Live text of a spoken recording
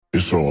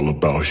It's all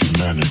about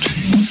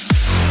humanity.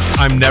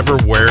 I'm never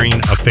wearing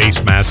a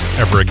face mask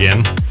ever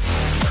again.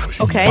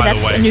 Okay,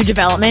 that's a new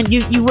development.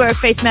 You wear a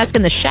face mask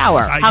in the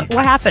shower.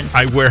 What happened?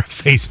 I wear a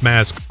face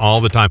mask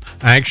all the time.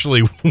 I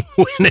actually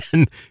went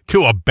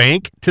into a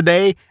bank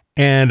today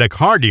and a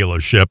car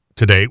dealership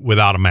today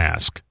without a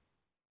mask.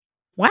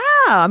 Wow,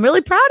 I'm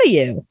really proud of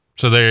you.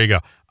 So there you go.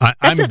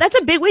 That's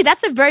a big way.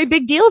 That's a very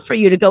big deal for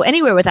you to go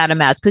anywhere without a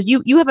mask, because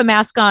you have a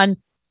mask on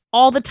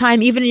all the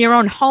time, even in your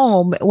own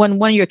home when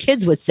one of your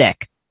kids was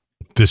sick.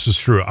 This is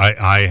true.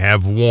 I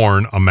have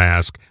worn a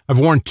mask. I've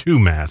worn 2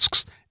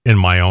 masks in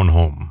my own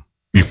home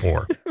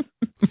before.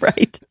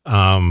 Right.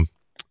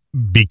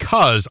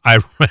 Because I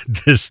read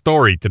this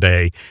story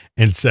today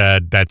and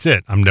said, that's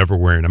it. I'm never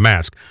wearing a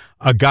mask.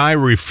 A guy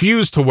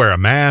refused to wear a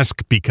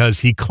mask because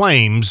he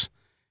claims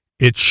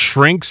it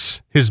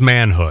shrinks his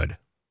manhood.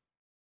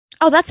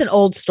 Oh, that's an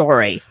old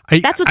story. I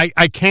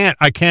can't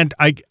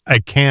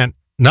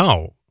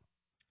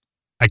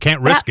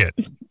risk it.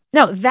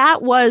 No,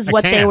 that was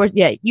what they were.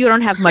 Yeah, you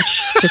don't have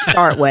much to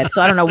start with,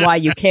 so I don't know why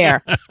you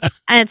care. And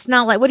it's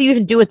not like, what do you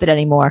even do with it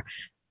anymore?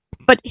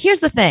 But here's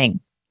the thing.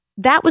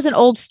 That was an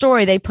old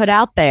story they put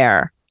out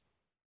there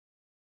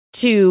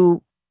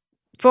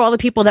for all the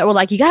people that were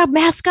like, you got to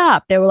mask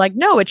up. They were like,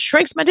 no, it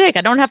shrinks my dick.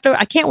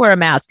 I can't wear a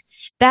mask.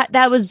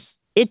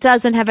 It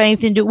doesn't have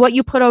anything to do. What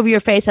you put over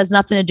your face has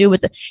nothing to do with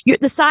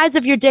the size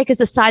of your dick is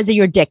the size of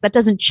your dick. That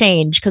doesn't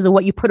change because of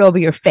what you put over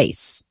your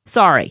face.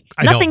 Sorry.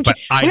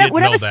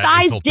 Whatever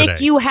size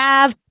dick you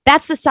have,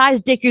 that's the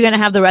size dick you're going to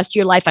have the rest of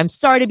your life. I'm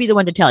sorry to be the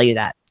one to tell you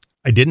that.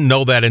 I didn't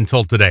know that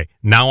until today.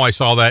 Now I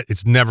saw that.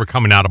 It's never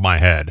coming out of my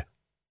head.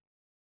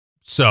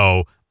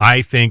 So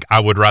I think I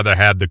would rather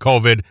have the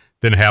COVID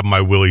than have my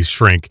willy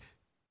shrink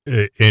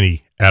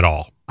any at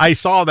all. I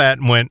saw that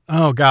and went,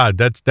 oh God,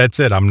 that's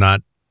it. I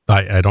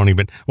don't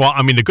even, well,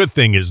 I mean, the good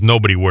thing is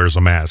nobody wears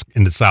a mask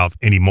in the South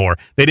anymore.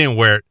 They didn't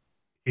wear it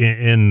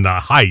in the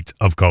height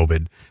of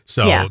COVID.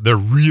 So They're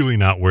really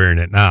not wearing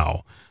it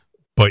now.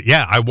 But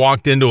yeah, I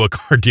walked into a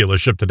car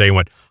dealership today and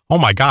went, oh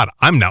my God,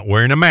 I'm not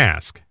wearing a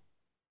mask.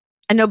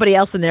 And nobody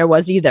else in there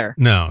was either.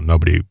 No,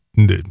 nobody.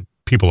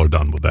 People are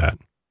done with that.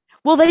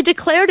 Well, they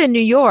declared in New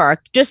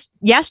York just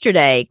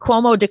yesterday,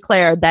 Cuomo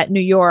declared that New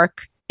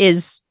York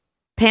is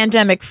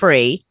pandemic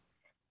free.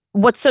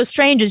 What's so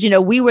strange is,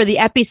 we were the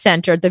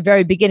epicenter at the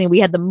very beginning. We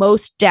had the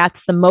most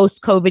deaths, the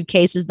most COVID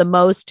cases,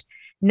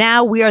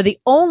 Now we are the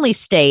only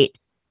state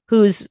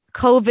whose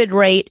COVID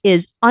rate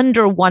is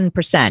under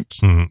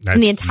 1%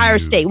 in the entire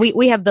state.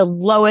 We have the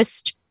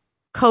lowest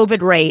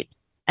COVID rate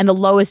and the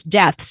lowest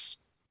deaths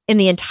in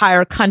the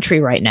entire country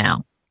right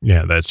now.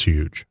 Yeah, that's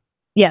huge.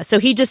 Yeah. So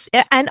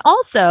and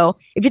also,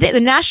 if you think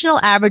the national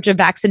average of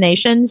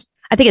vaccinations,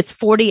 I think it's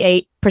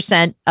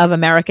 48% of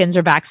Americans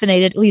are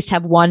vaccinated, at least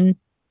have one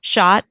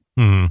shot.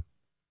 Mm-hmm.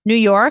 New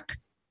York,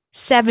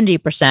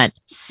 70%.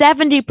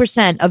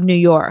 70% of New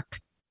York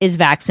is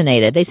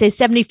vaccinated. They say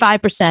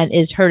 75%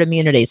 is herd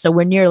immunity. So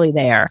we're nearly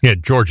there. Yeah,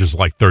 Georgia's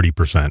like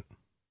 30%.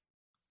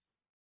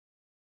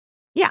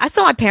 Yeah, I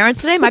saw my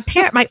parents today.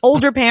 My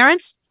older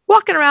parents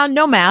walking around,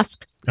 no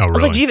mask. Oh, really?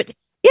 I was like,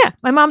 yeah,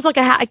 my mom's like,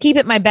 I keep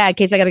it in my bag in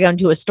case I got to go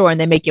into a store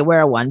and they make you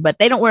wear one, but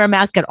they don't wear a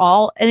mask at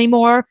all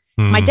anymore.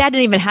 My dad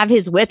didn't even have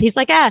his with. He's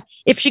like,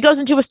 if she goes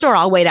into a store,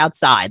 I'll wait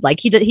outside. Like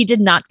he did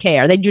not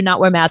care. They do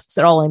not wear masks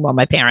at all anymore,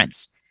 my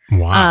parents.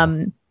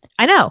 Wow.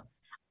 I know.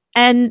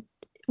 And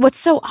what's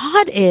so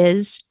odd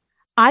is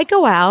I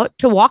go out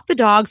to walk the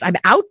dogs. I'm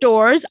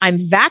outdoors. I'm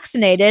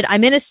vaccinated.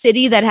 I'm in a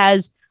city that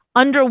has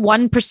under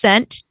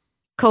 1%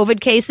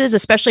 COVID cases,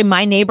 especially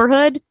my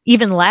neighborhood,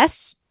 even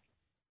less.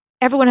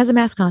 Everyone has a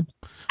mask on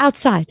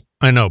outside.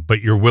 I know,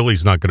 but your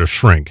willy's not going to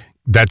shrink.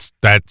 That's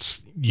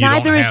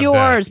neither is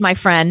yours, my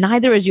friend.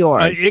 Neither is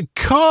yours. It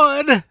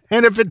could,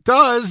 and if it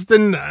does,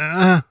 then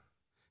I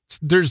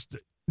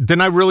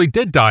really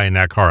did die in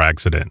that car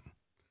accident.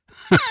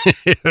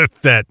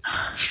 If that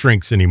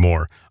shrinks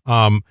anymore.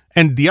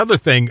 And the other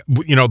thing,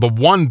 the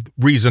one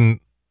reason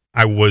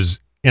I was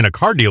in a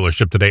car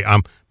dealership today,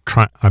 I'm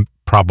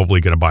probably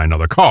going to buy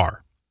another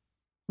car.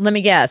 Let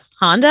me guess,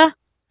 Honda.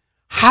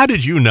 How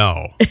did you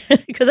know?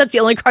 Because that's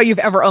the only car you've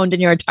ever owned in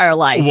your entire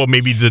life. Well,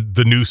 maybe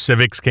the new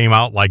Civics came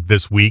out like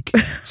this week.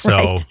 So,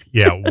 Right.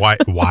 Yeah,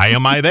 why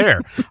am I there?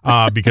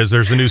 Because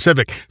there's a new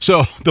Civic.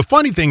 So the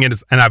funny thing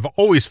is, and I've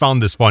always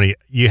found this funny,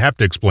 you have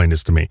to explain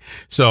this to me.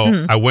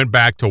 So I went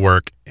back to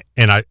work,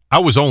 and I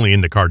was only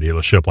in the car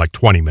dealership like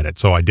 20 minutes.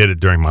 So I did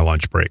it during my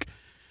lunch break.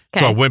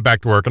 Okay. So I went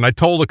back to work, and I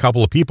told a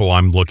couple of people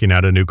I'm looking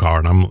at a new car,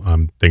 and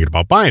I'm thinking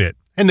about buying it.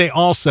 And they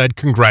all said,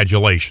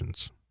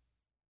 congratulations.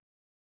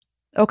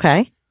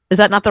 Okay. Is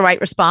that not the right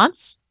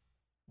response?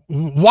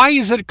 Why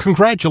is it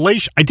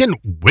congratulations? I didn't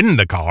win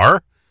the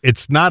car.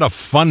 It's not a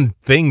fun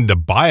thing to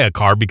buy a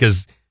car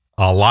because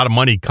a lot of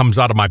money comes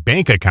out of my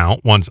bank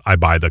account once I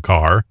buy the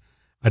car.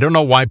 I don't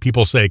know why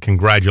people say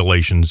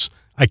congratulations.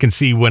 I can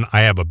see when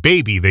I have a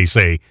baby, they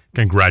say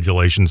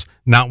congratulations,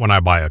 not when I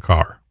buy a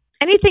car.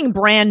 Anything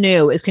brand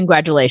new is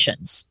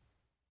congratulations.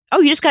 Oh,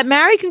 you just got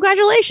married?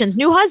 Congratulations.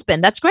 New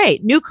husband. That's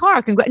great. New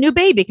car. New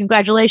baby.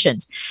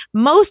 Congratulations.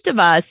 Most of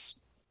us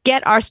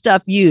get our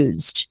stuff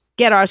used,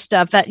 get our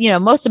stuff that,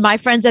 most of my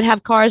friends that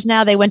have cars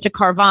now, they went to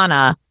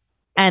Carvana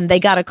and they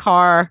got a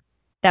car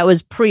that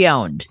was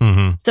pre-owned.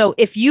 Mm-hmm. So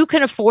if you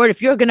can afford,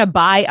 if you're going to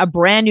buy a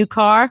brand new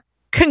car,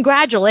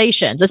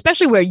 congratulations,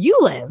 especially where you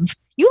live.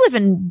 You live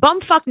in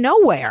bumfuck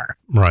nowhere.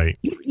 Right.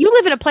 You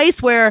live in a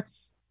place where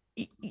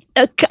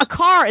a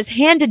car is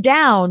handed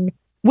down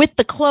with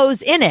the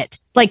clothes in it.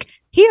 Like,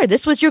 here,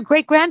 this was your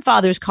great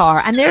grandfather's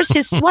car, and there's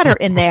his sweater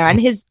in there and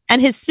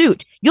his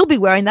suit. You'll be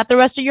wearing that the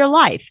rest of your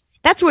life.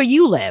 That's where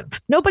you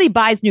live. Nobody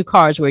buys new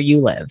cars where you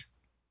live.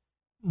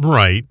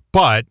 Right.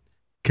 But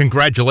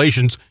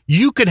congratulations,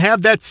 you could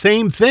have that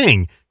same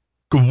thing.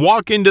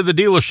 Walk into the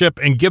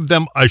dealership and give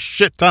them a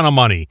shit ton of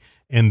money,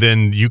 and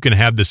then you can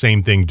have the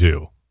same thing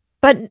too.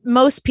 But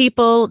most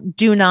people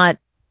do not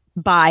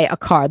buy a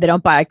car. They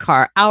don't buy a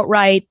car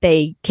outright.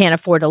 They can't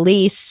afford a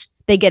lease.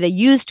 They get a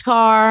used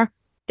car.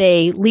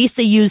 They lease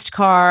a used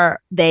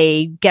car.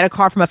 They get a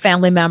car from a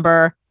family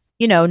member.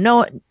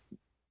 No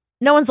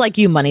one's like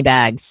you,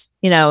 moneybags.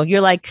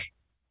 You're like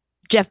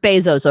Jeff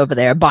Bezos over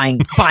there buying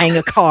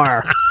a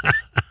car.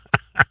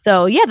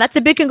 So yeah, that's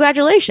a big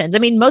congratulations. I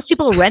mean, most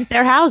people rent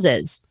their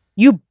houses.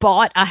 You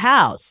bought a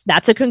house.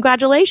 That's a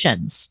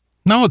congratulations.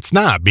 No, it's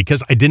not,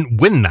 because I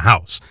didn't win the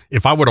house.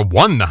 If I would have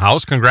won the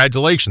house,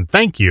 congratulations.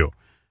 Thank you.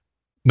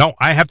 No,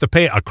 I have to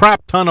pay a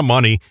crap ton of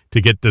money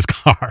to get this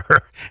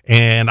car,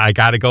 and I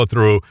got to go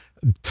through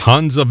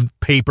tons of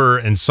paper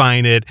and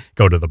sign it,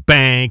 go to the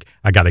bank.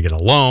 I got to get a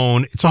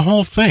loan. It's a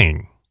whole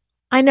thing.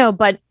 I know,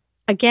 but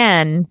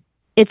again,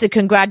 it's a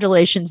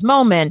congratulations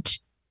moment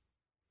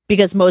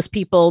because most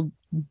people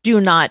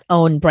do not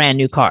own brand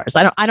new cars.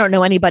 I don't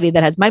know anybody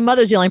that has. My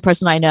mother's the only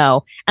person I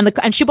know,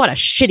 and she bought a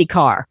shitty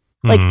car.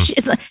 Like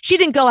she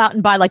didn't go out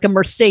and buy like a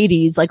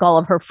Mercedes, like all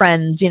of her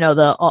friends,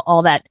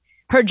 all that,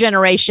 her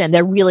generation,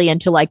 they're really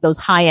into like those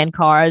high end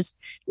cars.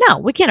 No,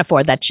 we can't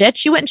afford that shit.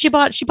 She went and she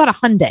bought a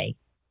Hyundai.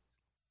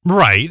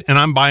 Right. And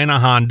I'm buying a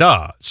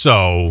Honda.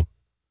 So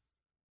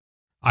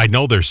I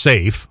know they're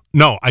safe.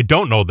 No, I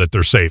don't know that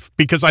they're safe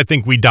because I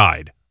think we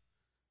died.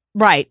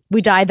 Right.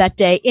 We died that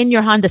day in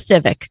your Honda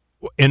Civic.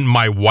 In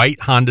my white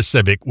Honda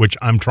Civic, which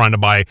I'm trying to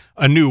buy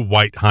a new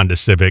white Honda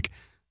Civic.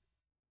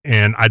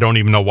 And I don't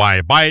even know why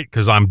I buy it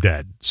because I'm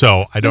dead.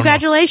 So I don't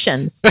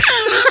Congratulations.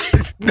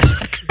 know.